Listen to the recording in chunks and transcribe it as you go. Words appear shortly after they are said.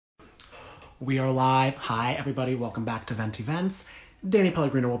We are live. Hi, everybody. Welcome back to VENTI Vents. Danny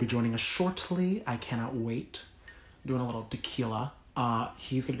Pellegrino will be joining us shortly. I cannot wait. Doing a little tequila.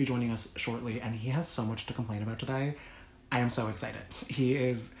 He's going to be joining us shortly, and he has so much to complain about today. I am so excited.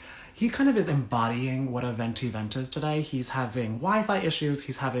 He kind of is embodying what a VENTI vent is today. He's having Wi-Fi issues.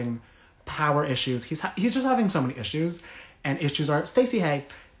 He's having power issues. He's just having so many issues. And issues are, Stacey, hey,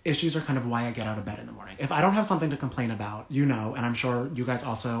 issues are kind of why I get out of bed in the morning. If I don't have something to complain about, you know, and I'm sure you guys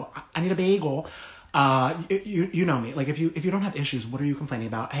also, I need a bagel. You know me. Like, if you don't have issues, what are you complaining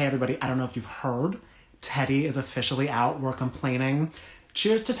about? Hey, everybody, I don't know if you've heard, Teddy is officially out. We're complaining.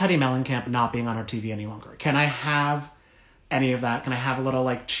 Cheers to Teddy Mellencamp not being on our TV any longer. Can I have any of that? Can I have a little,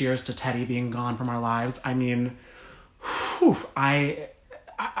 like, cheers to Teddy being gone from our lives? I mean, whew, I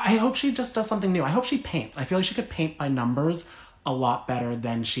hope she just does something new. I hope she paints. I feel like she could paint by numbers a lot better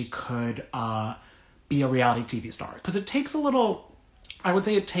than she could be a reality TV star. Because it takes a little, I would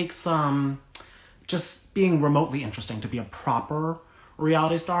say it takes just being remotely interesting to be a proper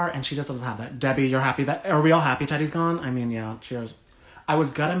reality star, and she just doesn't have that. Debbie, you're happy that, are we all happy Teddy's gone? I mean, yeah, cheers. I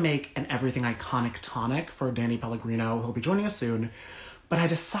was gonna make an Everything Iconic tonic for Danny Pellegrino, who'll be joining us soon, but I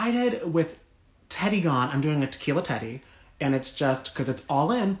decided with Teddy gone, I'm doing a tequila Teddy, and it's just, because it's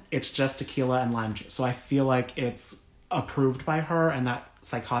all in, it's just tequila and lime juice. So I feel like it's approved by her and that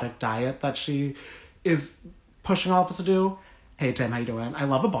psychotic diet that she is pushing all of us to do. Hey, Tim, how you doing? I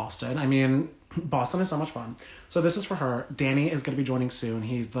love a Boston. I mean, Boston is so much fun. So this is for her. Danny is going to be joining soon.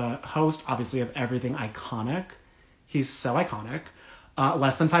 He's the host, obviously, of Everything Iconic. He's so iconic.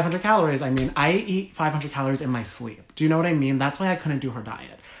 Less than 500 calories. I mean, I eat 500 calories in my sleep. Do you know what I mean? That's why I couldn't do her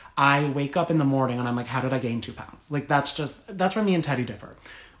diet. I wake up in the morning and I'm like, how did I gain 2 pounds? Like, that's where me and Teddy differ.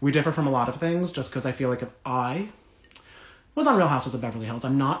 We differ from a lot of things just because I feel like if I was on Real Housewives of Beverly Hills,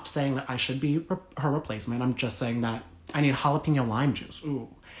 I'm not saying that I should be her replacement. I'm just saying that I need jalapeno lime juice. Ooh.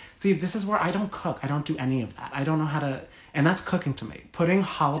 See, this is where I don't cook. I don't do any of that. I don't know how to, and that's cooking to me. Putting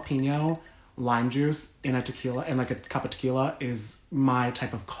jalapeno lime juice in a tequila, in like a cup of tequila, is my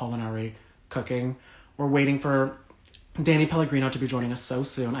type of culinary cooking. We're waiting for Danny Pellegrino to be joining us so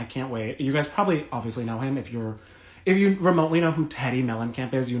soon. I can't wait. You guys probably obviously know him. If you remotely know who Teddy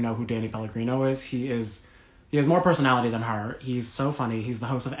Mellencamp is, you know who Danny Pellegrino is. He has more personality than her. He's so funny. He's the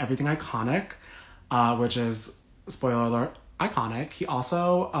host of Everything Iconic, which is, spoiler alert, iconic. He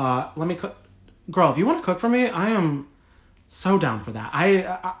also, let me cook. Girl, if you want to cook for me, I am so down for that.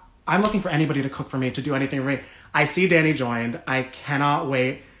 I'm looking for anybody to cook for me, to do anything for me. I see Danny joined. I cannot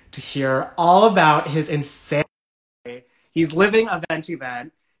wait to hear all about his insanity. He's living a venti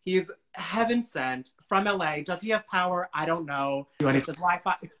vent. He's heaven sent from LA. Does he have power? I don't know. Do anything with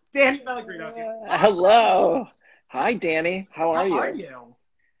Wi-Fi? Danny Pellegrino is here. Hello. Hi, Danny. How are you? How are you?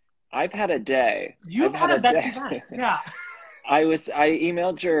 I've had a day. You've had a venti vent. Yeah. I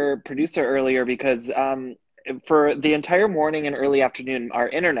emailed your producer earlier because for the entire morning and early afternoon, our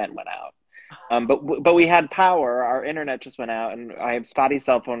internet went out. But we had power. Our internet just went out, and I have spotty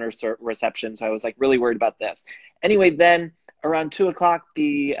cell phone reception, so I was like really worried about this. Anyway, then around 2 o'clock,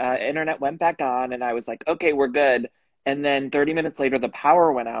 the internet went back on, and I was like, okay, we're good. And then 30 minutes later, the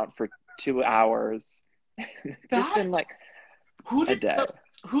power went out for 2 hours. It's just been like a day. So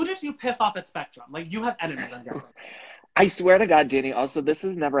who did you piss off at Spectrum? Like, you have enemies, I'm guessing. I swear to God, Danny, also, this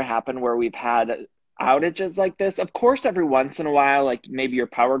has never happened where we've had outages like this. Of course, every once in a while, like maybe your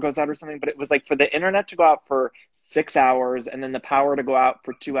power goes out or something, but it was like for the internet to go out for 6 hours and then the power to go out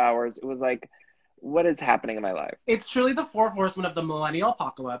for 2 hours. It was like, what is happening in my life? It's truly the 4 horsemen of the millennial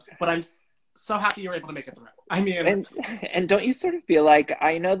apocalypse, but I'm so happy you were able to make it through. I mean, and don't you sort of feel like,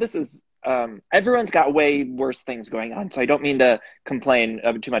 I know this is, everyone's got way worse things going on, so I don't mean to complain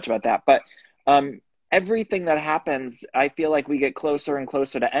too much about that, but everything that happens, I feel like we get closer and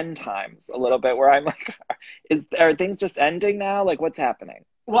closer to end times a little bit, where I'm like, are things just ending now? Like, what's happening?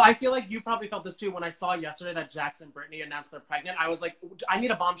 Well, I feel like you probably felt this too. When I saw yesterday that Jax and Brittany announced they're pregnant, I was like, I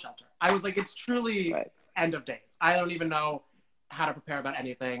need a bomb shelter. I was like, it's truly end of days. I don't even know how to prepare about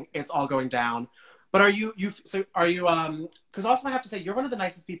anything. It's all going down. But are you, because also I have to say, you're one of the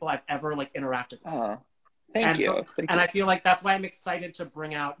nicest people I've ever like interacted with. Oh, thank you. I feel like that's why I'm excited to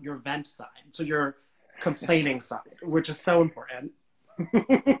bring out your vent side. So your complaining side, which is so important.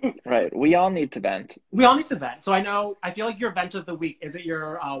 Right. We all need to vent. We all need to vent. So I feel like your vent of the week, is it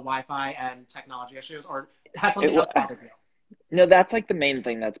your Wi-Fi and technology issues, or has something else bothered you? No, that's like the main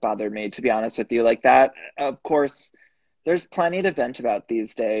thing that's bothered me, to be honest with you. Like that, of course, there's plenty to vent about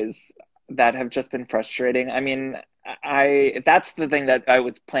these days that have just been frustrating. I mean, that's the thing that I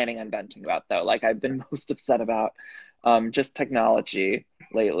was planning on venting about, though. Like, I've been most upset about just technology.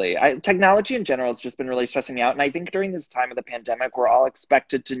 lately. Technology in general has just been really stressing me out. And I think during this time of the pandemic, we're all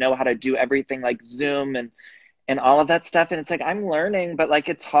expected to know how to do everything like Zoom and all of that stuff. And it's like, I'm learning, but like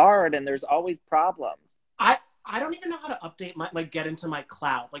it's hard and there's always problems. I don't even know how to update my, like, get into my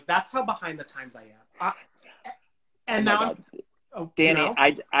cloud. Like, that's how behind the times I am. Oh And my now God. you Danny, know,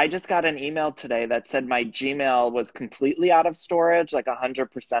 I just got an email today that said my Gmail was completely out of storage, like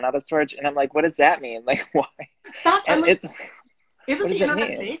 100% out of storage. And I'm like, what does that mean? Like, why? I'm And like, it, isn't what the does it internet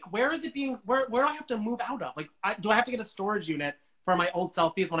mean? fake? Where is it being, where do I have to move out of? Like, do I have to get a storage unit for my old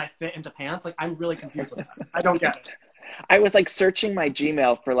selfies when I fit into pants? Like, I'm really confused with that. I don't get it. I was like searching my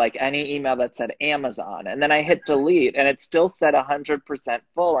Gmail for like any email that said Amazon, and then I hit delete, and it still said 100%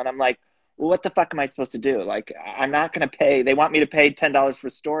 full. And I'm like, well, what the fuck am I supposed to do? Like, I'm not going to pay. They want me to pay $10 for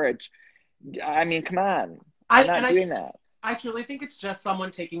storage. I mean, come on. I I'm not and doing that. I truly think it's just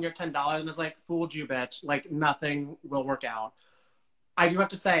someone taking your $10 and is like, fooled you, bitch. Like, nothing will work out. I do have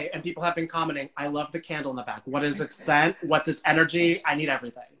to say, and people have been commenting, I love the candle in the back. What is its scent? What's its energy? I need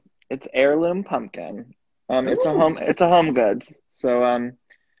everything. It's heirloom pumpkin. Ooh. It's a home goods. So,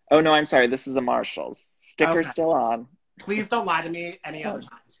 oh no, I'm sorry. This is a Marshalls. Sticker's Okay. still on. Please don't lie to me any other Oh,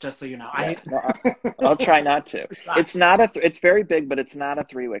 times, just so you know. yeah, I no, I'll try not to. It's not it's very big, but it's not a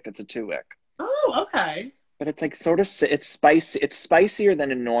 3 wick. It's a 2 wick. Oh, okay. But it's like sort of, it's spicy. It's spicier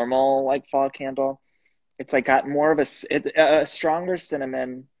than a normal like fall candle. It's like got more of a stronger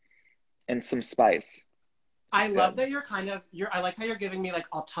cinnamon and some spice. I It's love good. that I like how you're giving me like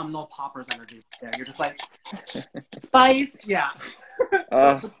autumnal poppers energy there. You're just like, spiced, yeah. So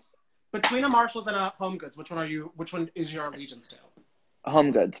Uh, between a Marshalls and a Home Goods, which one is your allegiance to?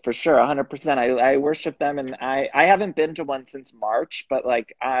 Home goods for sure, 100%. I worship them, and I haven't been to one since March, but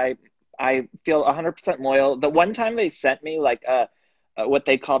like I feel 100% loyal. The one time they sent me like a what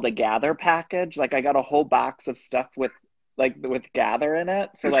they called a gather package, like I got a whole box of stuff with gather in it.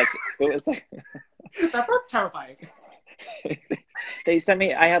 So like it was like That sounds terrifying. they sent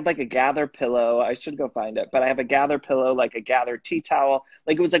me, I had like a gather pillow. I should go find it, but I have a gather pillow, like a gather tea towel.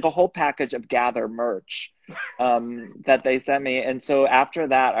 Like it was like a whole package of gather merch that they sent me. And so after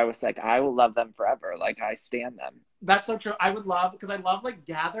that, I was like, I will love them forever. Like I stand them. That's so true. I would love, because I love like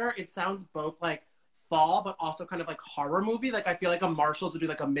Gather. It sounds both like fall, but also kind of like horror movie. Like I feel like a Marshalls would do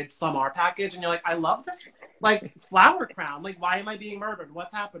like a midsummer package, and you're like, I love this like flower crown. Like, why am I being murdered?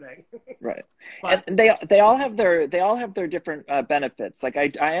 What's happening? Right. And But they all have their different benefits. Like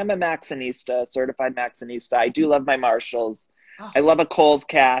I am a Maxinista, certified Maxinista. I do love my Marshalls. oh, I love a Kohl's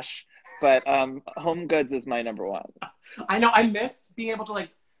Cash, but Home Goods is my number one. I know I miss being able to like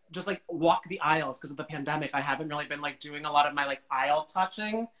just like walk the aisles because of the pandemic. I haven't really been like doing a lot of my like aisle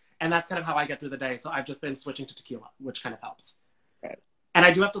touching, and that's kind of how I get through the day. So I've just been switching to tequila, which kind of helps. Right. And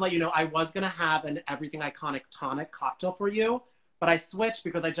I do have to let you know, I was gonna have an Everything Iconic tonic cocktail for you, but I switched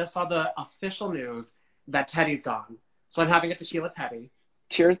because I just saw the official news that Teddy's gone. So I'm having a tequila Teddy.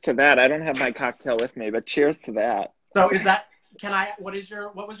 Cheers to that. I don't have my cocktail with me, but cheers to that. So is that, can I, what was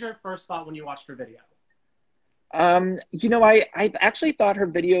your first thought when you watched her video? I actually thought her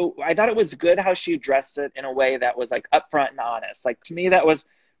video, I thought it was good how she addressed it in a way that was like upfront and honest. Like to me, that was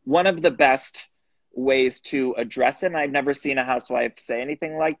one of the best ways to address it. And I've never seen a housewife say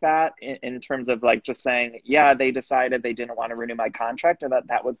anything like that in terms of like just saying, yeah, they decided they didn't want to renew my contract, or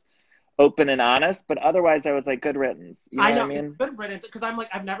that was open and honest. But otherwise, I was like, good riddance. You know I what I know it's mean? good riddance because I'm like,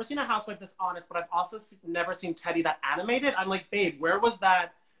 I've never seen a housewife this honest, but I've also never seen Teddy that animated. I'm like, babe, where was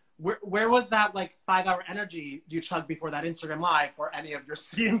that? Where was that like 5 hour energy you chugged before that Instagram live or any of your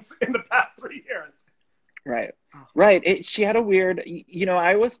scenes in the past 3 years? Right. Right. She had a weird,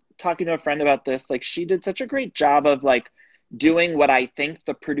 I was talking to a friend about this. Like, she did such a great job of like doing what I think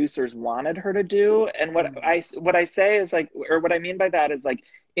the producers wanted her to do. And what I say is like, or what I mean by that is like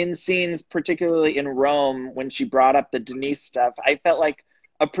in scenes, particularly in Rome, when she brought up the Denise stuff, I felt like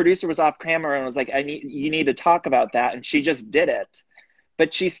a producer was off camera and was like, you need to talk about that. And she just did it.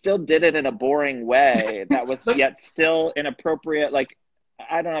 But she still did it in a boring way that was Like, yet still inappropriate. Like,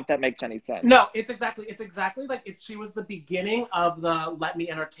 I don't know if that makes any sense. no, it's exactly like she was the beginning of the "Let Me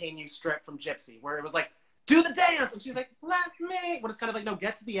Entertain You" strip from Gypsy, where it was like, do the dance, and she's like, let me. But it's kind of like, no,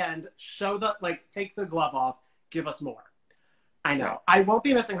 get to the end, show the like, take the glove off, give us more. I know. Right. I won't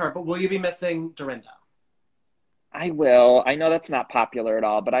be missing her, but will you be missing Dorinda? I will. I know that's not popular at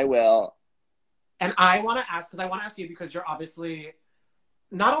all, but I will. And I want to ask, because I want to ask you, because you're obviously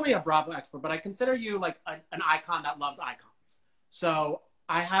not only a Bravo expert, but I consider you like an icon that loves icons. So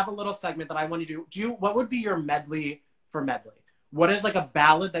I have a little segment that I want you to do. What would be your medley for medley? What is like a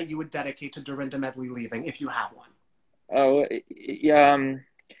ballad that you would dedicate to Dorinda Medley leaving if you have one? Oh,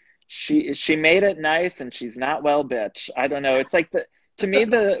 she made it nice, and she's not well, bitch. I don't know. It's like To me,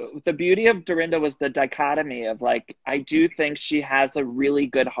 the beauty of Dorinda was the dichotomy of like, I do think she has a really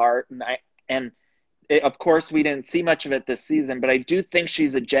good heart, and of course we didn't see much of it this season, but I do think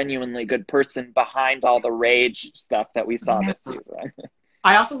she's a genuinely good person behind all the rage stuff that we saw this season.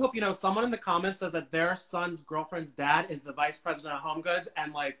 I also hope, someone in the comments said that their son's girlfriend's dad is the vice president of Home Goods,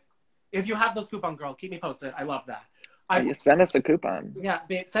 and like, if you have those coupon, girl, keep me posted. I love that. You send us a coupon. Yeah,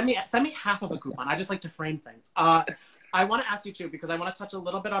 babe, send me half of a coupon. I just like to frame things. I want to ask you too, because I want to touch a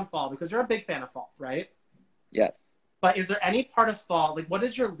little bit on fall, because you're a big fan of fall, right? Yes. But is there any part of fall, like what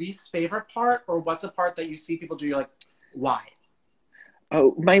is your least favorite part, or what's a part that you see people do, you're like, why?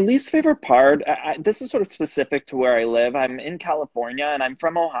 Oh, my least favorite part, this is sort of specific to where I live. I'm in California and I'm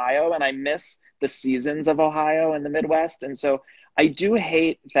from Ohio, and I miss the seasons of Ohio and the Midwest. And so I do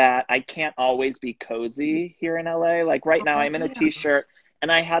hate that I can't always be cozy here in LA. Like right now I'm in a t-shirt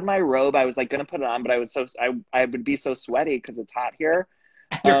and I had my robe. I was like going to put it on, but I would be so sweaty because it's hot here.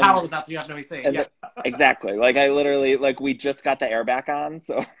 Your power was out, so you have no AC. Yeah. Exactly. Like I literally, like we just got the air back on.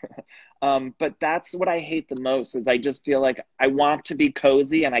 So, but that's what I hate the most is I just feel like I want to be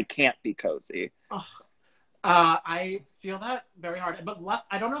cozy and I can't be cozy. Oh. I feel that very hard, but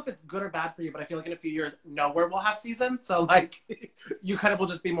I don't know if it's good or bad for you, but I feel like in a few years, nowhere will have seasons. So like you kind of will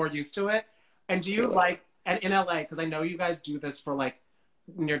just be more used to it. And do you like, and in LA, because I know you guys do this for like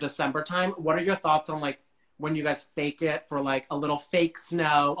near December time, what are your thoughts on like when you guys fake it for like a little fake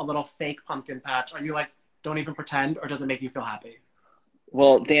snow, a little fake pumpkin patch? Are you like, don't even pretend, or does it make you feel happy?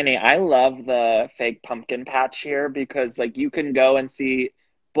 Well, Danny, I love the fake pumpkin patch here because like you can go and see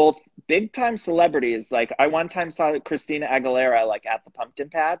both big time celebrities. Like I one time saw Christina Aguilera like at the pumpkin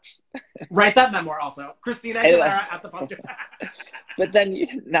patch. Write that memoir also. Christina Aguilera at the pumpkin patch. But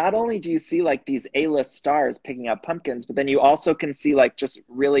then not only do you see like these A-list stars picking up pumpkins, but then you also can see like just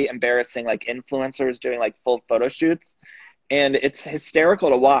really embarrassing like influencers doing like full photo shoots. And it's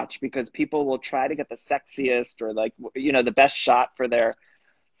hysterical to watch because people will try to get the sexiest or like, the best shot for their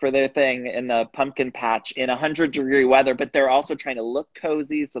thing in the pumpkin patch in 100-degree weather, but they're also trying to look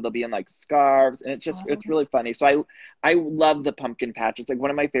cozy. So they'll be in like scarves and it's really funny. So I love the pumpkin patch. It's like one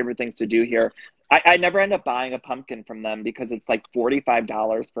of my favorite things to do here. I never end up buying a pumpkin from them because it's like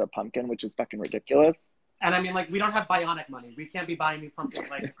 $45 for a pumpkin, which is fucking ridiculous. And I mean, like, we don't have bionic money. We can't be buying these pumpkins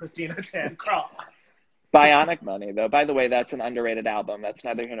like Christina did. Girl. Bionic Money, though. By the way, that's an underrated album. That's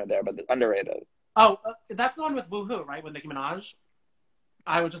neither here nor there, but underrated. Oh, that's the one with Woohoo, right? With Nicki Minaj?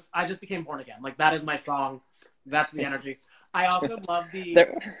 I just became born again. Like, that is my song. That's the energy. I also love the...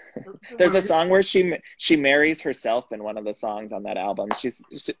 There's a song where she marries herself in one of the songs on that album. She's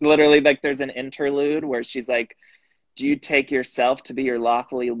literally, like, there's an interlude where she's like, do you take yourself to be your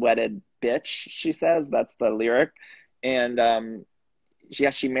lawfully wedded bitch? She says. That's the lyric. And,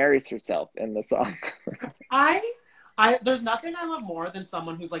 she marries herself in the song. There's nothing I love more than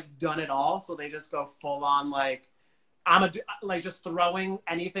someone who's, like, done it all, so they just go full on, like... like just throwing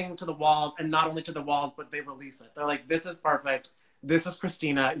anything to the walls, and not only to the walls, but they release it. They're like, this is perfect. This is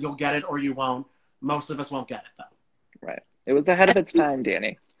Christina. You'll get it or you won't. Most of us won't get it though. Right. It was ahead of its time,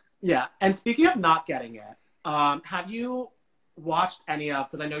 Danny. Yeah. And speaking of not getting it, have you watched any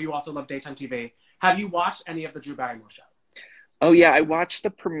of, because I know you also love daytime TV, have you watched any of the Drew Barrymore show? Oh yeah, I watched the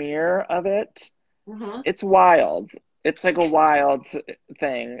premiere of it. Mm-hmm. It's wild. It's like a wild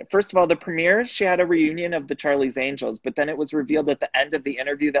thing. First of all, the premiere, she had a reunion of the Charlie's Angels, but then it was revealed at the end of the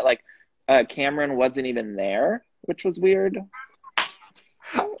interview that like Cameron wasn't even there, which was weird.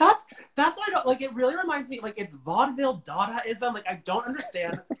 That's what I don't like. It really reminds me, like, it's vaudeville Dadaism. Like, I don't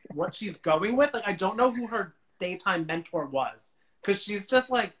understand what she's going with. Like, I don't know who her daytime mentor was, because she's just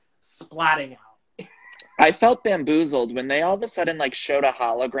like splatting out. I felt bamboozled when they all of a sudden like showed a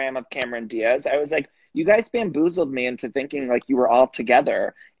hologram of Cameron Diaz. I was like, you guys bamboozled me into thinking like you were all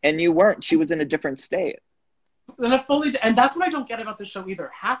together, and you weren't. She was in a different state. And that's what I don't get about this show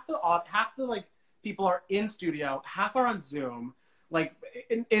either. Half the like people are in studio, half are on Zoom. Like,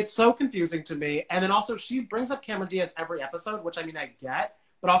 it's so confusing to me. And then also she brings up Cameron Diaz every episode, which I mean I get,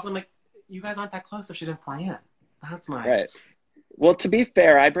 but also I'm like, you guys aren't that close if she didn't fly in. That's my right. Well, to be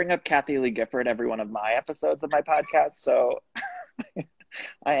fair, I bring up Kathy Lee Gifford every one of my episodes of my podcast, so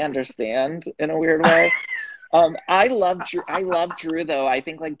I understand in a weird way. I love Drew though. I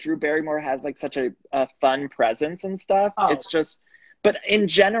think like Drew Barrymore has like such a fun presence and stuff. Oh. It's just, but in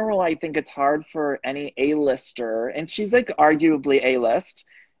general, I think it's hard for any A-lister, and she's like arguably A-list.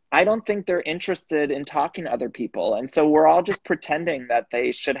 I don't think they're interested in talking to other people, and so we're all just pretending that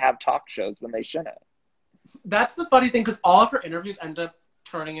they should have talk shows when they shouldn't. That's the funny thing, because all of her interviews end up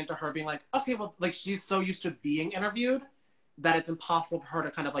turning into her being like, okay, well, like she's so used to being interviewed that it's impossible for her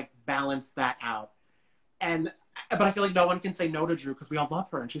to kind of like balance that out. And but I feel like no one can say no to Drew because we all love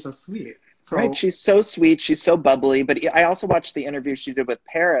her and she's so sweet. Right, So, she's so sweet, she's so bubbly. But I also watched the interview she did with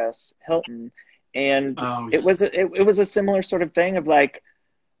Paris Hilton, and oh it yeah. was it was a similar sort of thing of like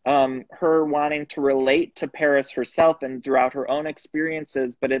her wanting to relate to Paris herself and throughout her own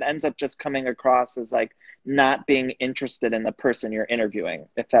experiences, but it ends up just coming across as like not being interested in the person you're interviewing,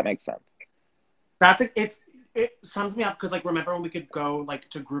 if that makes sense. That's it sums me up because like remember when we could go like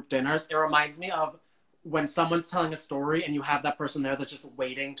to group dinners? It reminds me of when someone's telling a story and you have that person there that's just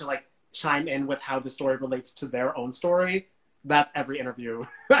waiting to like chime in with how the story relates to their own story. That's every interview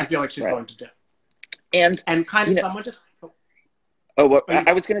I feel like she's Right. going to do. And, And kind you of know, someone just oh, what, oh, you I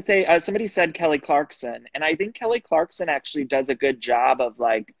go. was going to say, somebody said Kelly Clarkson, and I think Kelly Clarkson actually does a good job of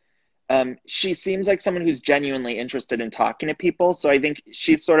like, she seems like someone who's genuinely interested in talking to people. So I think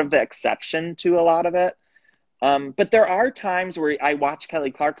she's sort of the exception to a lot of it. But there are times where I watch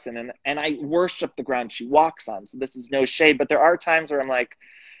Kelly Clarkson and I worship the ground she walks on. So this is no shade, but there are times where I'm like,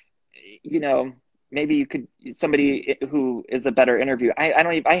 you know, maybe you could, somebody who is a better interview. I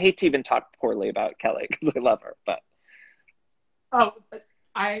don't even, I hate to even talk poorly about Kelly because I love her, but Oh,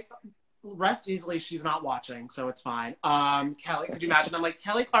 I rest easily. She's not watching, so it's fine. Kelly, could you imagine? I'm like,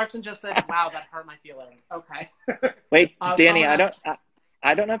 Kelly Clarkson just said, wow, that hurt my feelings. Okay. wait, Danny, Someone asked,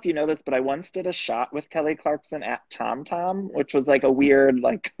 I don't know if you know this, but I once did a shot with Kelly Clarkson at Tom Tom, which was like a weird,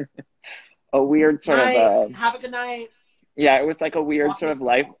 like a weird sort of, night, have a good night. yeah, it was like a weird Walk sort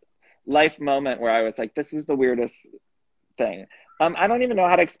me of life moment where I was like, this is the weirdest thing. I don't even know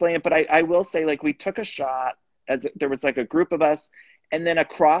how to explain it, but I will say like we took a shot as there was like a group of us, and then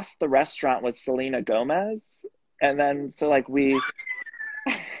across the restaurant was Selena Gomez, and then so like we,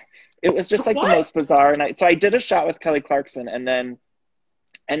 it was just like the What? most bizarre night. So I did a shot with Kelly Clarkson, and then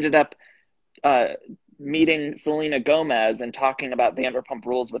ended up uh, meeting Selena Gomez and talking about Vanderpump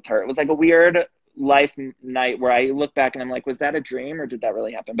Rules with her. It was like a weird life night where I look back and I'm like, was that a dream or did that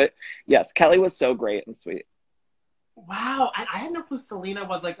really happen? But yes, Kelly was so great and sweet. Wow, I had no clue Selena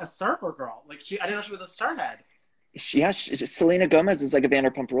was like a surfer girl. Like I didn't know she was a starhead. Selena Gomez is like a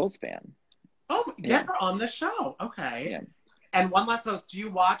Vanderpump Rules fan. Oh, Yeah, get her on the show. Okay. yeah. And one last note, do you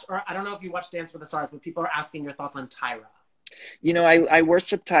watch, or I don't know if you watch Dance for the Stars, but people are asking your thoughts on Tyra. You know, I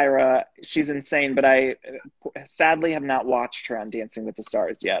worship Tyra. She's insane, but I sadly have not watched her on Dancing with the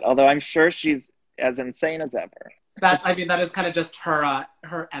Stars yet. Although I'm sure she's as insane as ever. I mean, that is kind of just her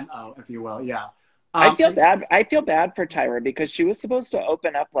MO, if you will. Yeah. And I feel bad for Tyra because she was supposed to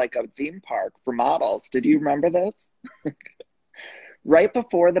open up like a theme park for models. Did you remember this? Right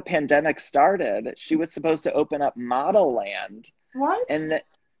before the pandemic started, she was supposed to open up Model Land, what?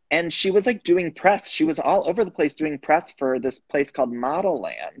 and she was like doing press. She was all over the place doing press for this place called Model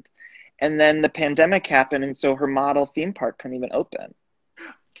Land. And then the pandemic happened, and so her model theme park couldn't even open.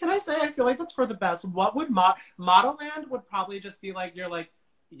 Can I say, I feel like that's for the best. What would Model Land would probably just be like, you're like,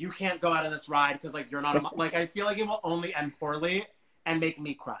 you can't go out on this ride because like you're not like, I feel like it will only end poorly and make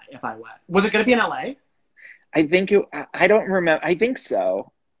me cry if I went. Was it going to be in LA? I don't remember. I think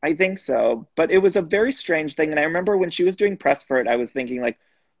so. I think so. But it was a very strange thing. And I remember when she was doing press for it, I was thinking, like,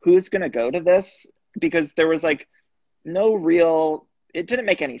 who's going to go to this? Because there was like no real, it didn't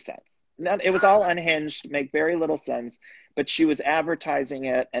make any sense. It was all unhinged, make very little sense. But she was advertising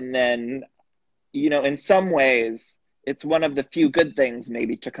it. And then, you know, in some ways, it's one of the few good things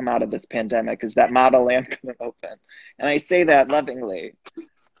maybe to come out of this pandemic is that Model Land couldn't open. And I say that lovingly,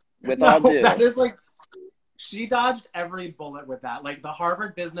 with all No, that due. is like, she dodged every bullet with that. Like the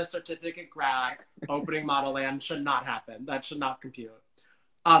Harvard Business Certificate grad opening Model Land should not happen. That should not compute.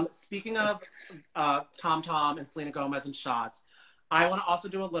 Speaking of Tom Tom and Selena Gomez and shots, I want to also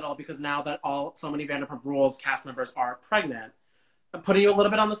do a little because now that so many Vanderpump Rules cast members are pregnant, I'm putting you a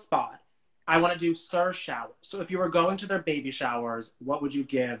little bit on the spot. I want to do Sir showers. So if you were going to their baby showers, what would you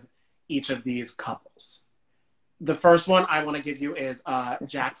give each of these couples? The first one I want to give you is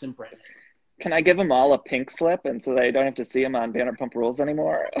Jackson Brittany. Can I give them all a pink slip and so they don't have to see them on Vanderpump Rules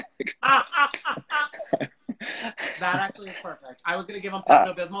anymore? That actually is perfect. I was going to give them uh,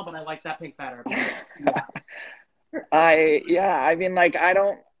 Pepto Bismol, but I like that pink better. I mean, like,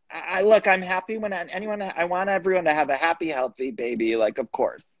 look, I'm happy when I want everyone to have a happy, healthy baby, like, of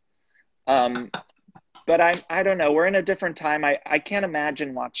course. But I don't know. We're in a different time. I can't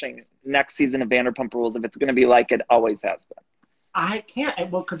imagine watching next season of Vanderpump Rules if it's going to be like it always has been. I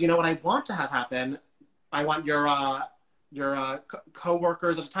can't. Well, because you know what I want to have happen? I want your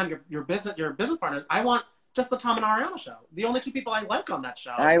co-workers at the time, your business partners. I want just the Tom and Ariana show. The only two people I like on that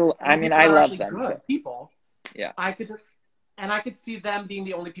show. I mean, People I that are love actually them too. good people. Yeah. I could see them being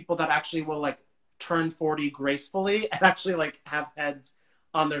the only people that actually will like turn 40 gracefully and actually like have heads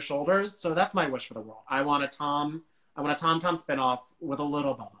on their shoulders. So that's my wish for the world. I want a Tom spinoff with a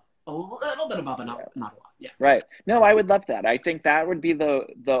little Bubba. A little bit of Bubba, not a lot. Yeah. Right. No, I would love that. I think that would be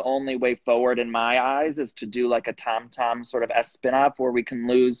the only way forward in my eyes, is to do like a Tom sort of S spinoff where we can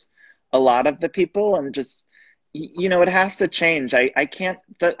lose a lot of the people and just, it has to change. I can't,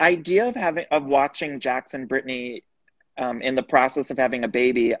 the idea of watching Jackson Brittany in the process of having a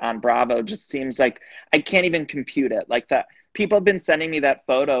baby on Bravo just seems like I can't even compute it. Like, that people have been sending me that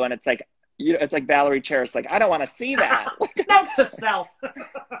photo and it's like, it's like Valerie Charis, like, I don't want to see that. Note to self.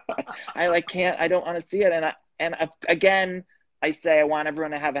 I don't want to see it. Again, I say I want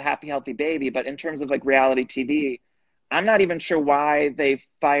everyone to have a happy, healthy baby, but in terms of like reality TV, I'm not even sure why they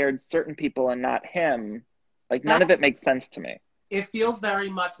fired certain people and not him. Like, none of it makes sense to me. It feels very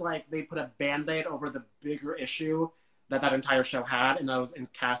much like they put a Band-Aid over the bigger issue that entire show had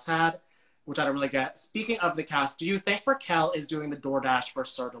and cast had, which I don't really get. Speaking of the cast, do you think Raquel is doing the DoorDash for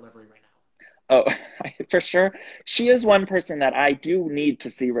Sir Delivery right now? Oh, for sure. She is one person that I do need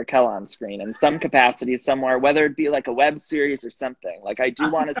to see Raquel on screen in some capacity somewhere, whether it be like a web series or something. Like, I do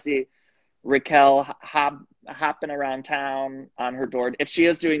want to see Raquel hopping around town on her door. If she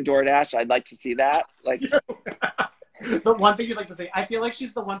is doing DoorDash, I'd like to see that. Like, the one thing you'd like to see. I feel like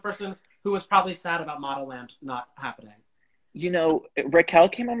she's the one person who was probably sad about Model Land not happening. Raquel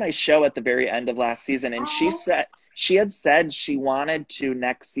came on my show at the very end of last season, and she had said she wanted to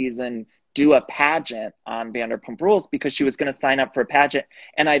next season do a pageant on Vanderpump Rules because she was going to sign up for a pageant.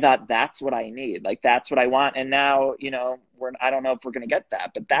 And I thought, that's what I need. Like, that's what I want. And now, I don't know if we're going to get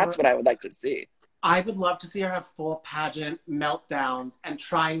that, but that's what I would like to see. I would love to see her have full pageant meltdowns and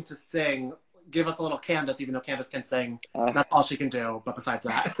trying to sing. Give us a little Candace, even though Candace can sing. That's all she can do. But besides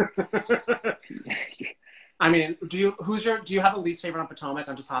that, I mean, do you have a least favorite on Potomac?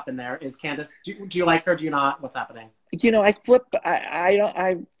 I'm just hopping there. Is Candace? Do you like her? Do you not? What's happening? I flip.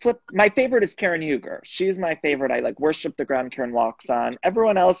 I flip. My favorite is Karen Huger. She's my favorite. I like worship the ground Karen walks on.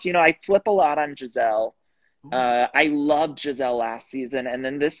 Everyone else, I flip a lot on Giselle. I loved Giselle last season, and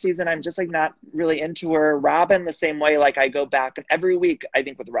then this season I'm just like not really into her. Robin the same way. Like, I go back and every week I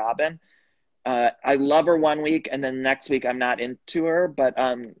think with Robin, I love her one week, and then next week I'm not into her.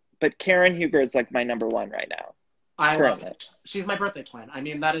 But Karen Huger is like my number one right now. I love it. She's my birthday twin. I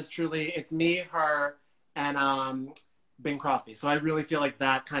mean, that is truly, it's me, her, and Bing Crosby. So I really feel like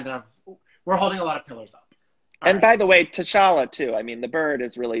that kind of, we're holding a lot of pillars up. By the way, T'Challa too. I mean, the bird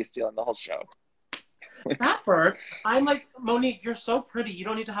is really stealing the whole show. That bird, I'm like, Monique, you're so pretty. You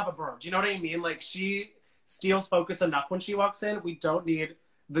don't need to have a bird. Do you know what I mean? Like, she steals focus enough when she walks in. We don't need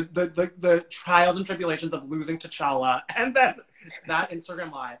the trials and tribulations of losing T'Challa and then that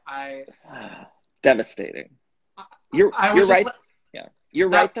Instagram live. Devastating. You're right. Yeah, you're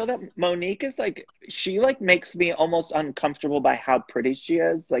right though. That Monique is like, she like makes me almost uncomfortable by how pretty she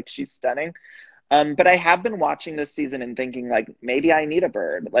is. Like, she's stunning. But I have been watching this season and thinking like, maybe I need a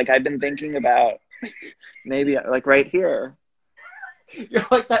bird. Like, I've been thinking about maybe like right here. You're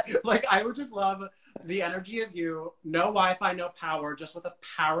like that. Like, I would just love the energy of you. No Wi-Fi, no power, just with a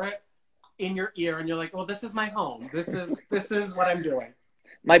parrot in your ear, and you're like, well, this is my home. This is what I'm doing.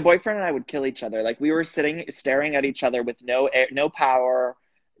 My boyfriend and I would kill each other. Like, we were staring at each other with no air, no power,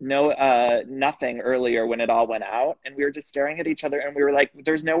 no nothing earlier when it all went out, and we were just staring at each other, and we were like,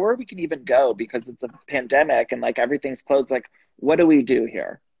 there's nowhere we can even go because it's a pandemic and like everything's closed. Like, what do we do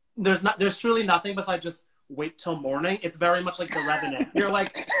here? There's truly nothing besides just wait till morning. It's very much like The Revenant. You're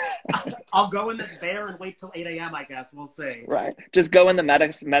like, I'll go in this bear and wait till 8 a.m. I guess. We'll see. Right. Just go in the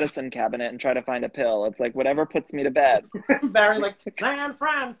medicine cabinet and try to find a pill. It's like whatever puts me to bed. Very like San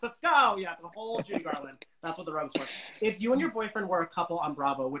Francisco. Yeah, it's a whole Judy Garland. That's what the robe's for. If you and your boyfriend were a couple on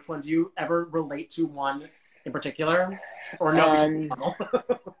Bravo, which one do you ever relate to one in particular? Or no?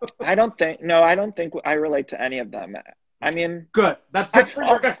 I don't think I relate to any of them. I mean, good. That's good for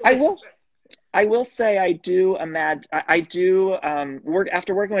your relationship. I will say I do imagine work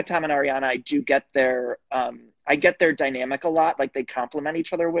after working with Tom and Ariana. I get their dynamic a lot. Like, they complement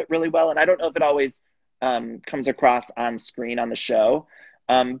each other really well, and I don't know if it always comes across on screen on the show,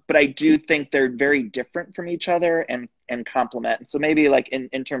 but I do think they're very different from each other and complement. So maybe like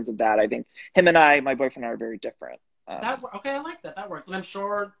in terms of that, I think him and my boyfriend, are very different. Okay, I like that. That works, and I'm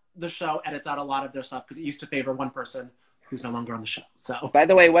sure the show edits out a lot of their stuff because it used to favor one person who's no longer on the show. So, by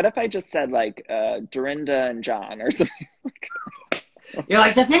the way, what if I just said like Dorinda and John or something? You're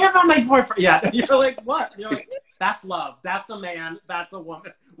like, the thing about my boyfriend. Yeah, you're like, what? You're like, that's love. That's a man. That's a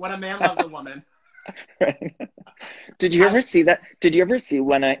woman. When a man loves a woman. Right. Did you ever see that? Did you ever see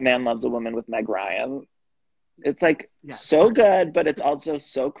When a Man Loves a Woman with Meg Ryan? It's like Yes. so good, but it's also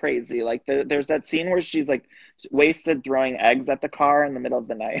so crazy. Like there's that scene where she's like wasted throwing eggs at the car in the middle of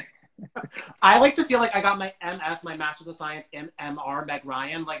the night. I like to feel like I got my MS, my Master's of Science in MR, Meg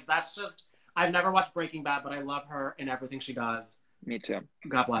Ryan. Like, that's just, I've never watched Breaking Bad, but I love her in everything she does. Me too.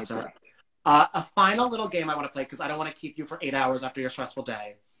 God bless Me her. too. A final little game I want to play, because I don't want to keep you for 8 hours after your stressful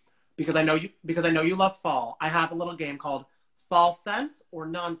day. Because I know you love fall. I have a little game called Fall Sense or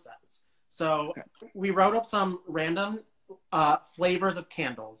Nonsense. So we wrote up some random flavors of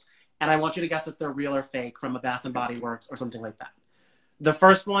candles, and I want you to guess if they're real or fake from a Bath and Body Works or something like that. The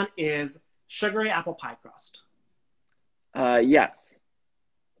first one is sugary apple pie crust. Yes.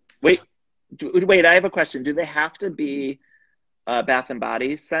 Wait, wait. I have a question. Do they have to be Bath and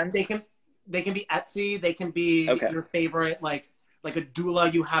Body scents? They can be Etsy. They can be your favorite, like a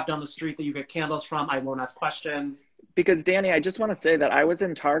doula you have down the street that you get candles from. I won't ask questions. Because Danny, I just want to say that I was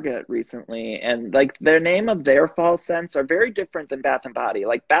in Target recently, and like their name of their fall scents are very different than Bath and Body.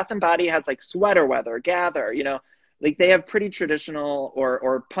 Like Bath and Body has like sweater weather, gather, you know, like they have pretty traditional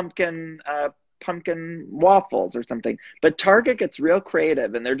or pumpkin waffles or something. But Target gets real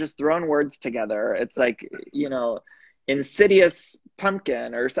creative, and they're just throwing words together. It's like, you know, insidious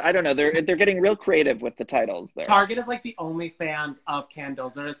pumpkin, or I don't know. They're getting real creative with the titles there. Target is like the only fans of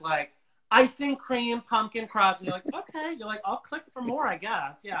candles. There's like icing cream, pumpkin crust, and you're like, okay. You're like, I'll click for more, I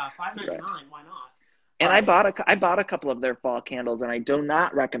guess. Yeah, $5.99. Right. Why not? And I bought a couple of their fall candles, and I do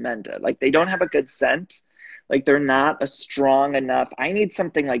not recommend it. Like they don't have a good scent. Like they're not a strong enough. I need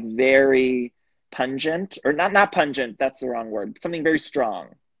something like very pungent, or not pungent. That's the wrong word. Something very strong.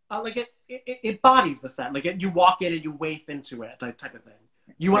 Like it bodies the scent. Like you walk in and you waif into it, type of thing.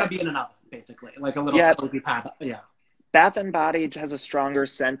 You want to be in an oven, basically, like a little cozy pad. Yeah. Bath and Body has a stronger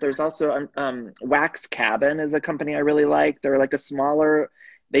scent. There's also Wax Cabin is a company I really like. They're like a smaller.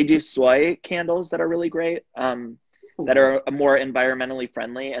 They do soy candles that are really great. That are more environmentally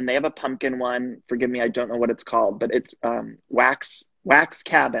friendly, and they have a pumpkin one. Forgive me, I don't know what it's called, but it's Wax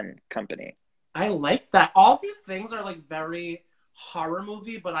Cabin Company. I like that. All these things are like very horror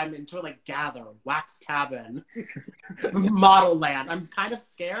movie, but I'm into it. Like Gather, Wax Cabin, Model Land. I'm kind of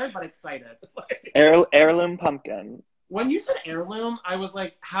scared but excited. Heirloom pumpkin. When you said heirloom, I was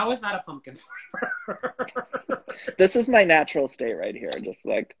like, how is that a pumpkin flavor? This is my natural state right here, just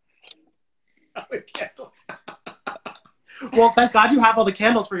like. Well, thank God you have all the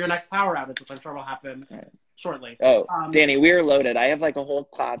candles for your next power outage, which I'm sure will happen shortly. Oh, Danny, we're loaded. I have like a whole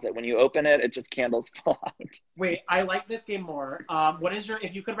closet. When you open it, it just candles fall out. Wait, I like this game more. What is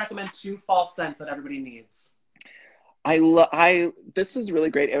if you could recommend 2 fall scents that everybody needs? This is really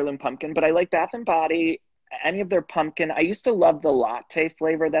great, Heirloom Pumpkin, but I like Bath and Body. Any of their pumpkin. I used to love the latte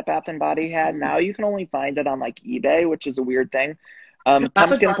flavor that Bath and Body had. Now you can only find it on like eBay, which is a weird thing.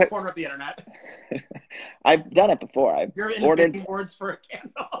 That's a dark corner of the internet. I've done it before. I've ordered words for a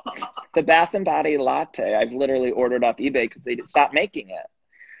candle. The Bath and Body latte. I've literally ordered off eBay because they stopped making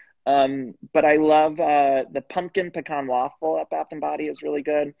it. But I love the pumpkin pecan waffle at Bath and Body is really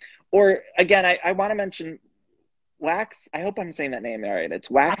good. Or again, I want to mention Wax. I hope I'm saying that name right. It's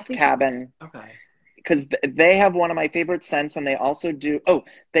Wax Cabin. Okay. Because they have one of my favorite scents, and they also do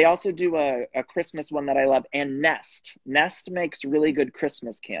a Christmas one that I love, and Nest. Nest makes really good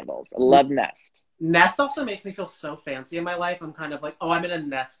Christmas candles. I love Nest. Nest also makes me feel so fancy in my life. I'm kind of like, oh, I'm in a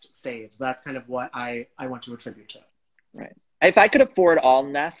Nest stage. That's kind of what I want to attribute to. Right. If I could afford all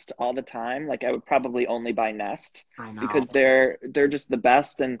Nest all the time, like I would probably only buy Nest. I know. Because they're just the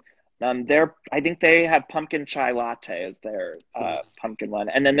best, and I think they have pumpkin chai latte as their pumpkin one.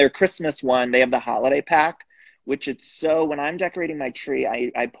 And then their Christmas one, they have the holiday pack, which when I'm decorating my tree,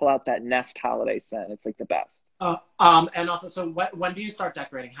 I pull out that Nest holiday scent. It's like the best. And also, so when do you start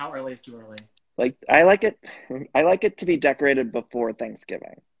decorating? How early is too early? Like, I like it to be decorated before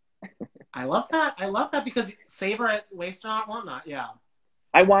Thanksgiving. I love that because savor it, waste not, want not. Yeah.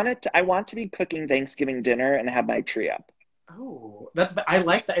 I want to be cooking Thanksgiving dinner and have my tree up. Oh, I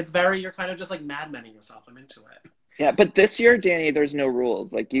like that. It's you're kind of just like Mad Menning yourself. I'm into it. Yeah, but this year, Danny, there's no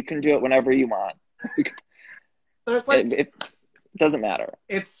rules. Like, you can do it whenever you want. There's like it doesn't matter.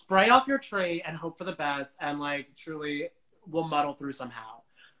 It's spray off your tree and hope for the best, and like truly we'll muddle through somehow.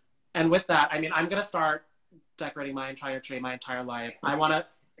 And with that, I mean, I'm gonna start decorating my entire tree my entire life. I want to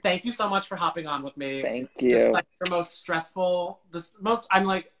thank you so much for hopping on with me. Thank you. Just like your most stressful, I'm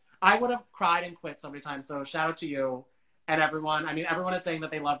like, I would have cried and quit so many times. So shout out to you. And everyone, I mean, everyone is saying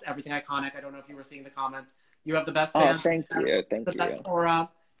that they loved everything iconic. I don't know if you were seeing the comments. You have the best fans. Oh, thank you. The best aura.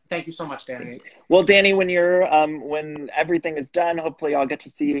 Thank you so much, Danny. Well, Danny, when you're when everything is done, hopefully I'll get to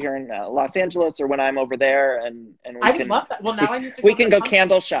see you here in Los Angeles, or when I'm over there, and I would love that. Well, now I need to we go can to go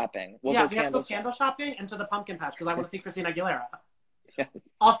candle shopping. We have to go candle shopping and to the pumpkin patch because I want to see Christina Aguilera. Yes.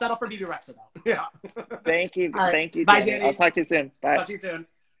 I'll settle for BB Rexa though. Yeah. Thank you. Right. Thank you, Bye, Danny. I'll talk to you soon. Bye. Talk to you soon.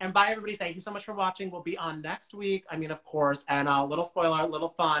 And bye, everybody. Thank you so much for watching. We'll be on next week. I mean, of course. And a little spoiler, a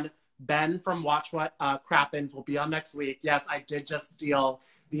little fun. Ben from Watch What Crappens will be on next week. Yes, I did just steal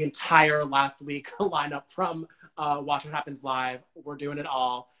the entire last week lineup from Watch What Happens Live. We're doing it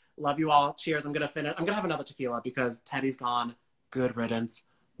all. Love you all. Cheers. I'm gonna have another tequila because Teddy's gone. Good riddance.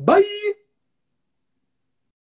 Bye.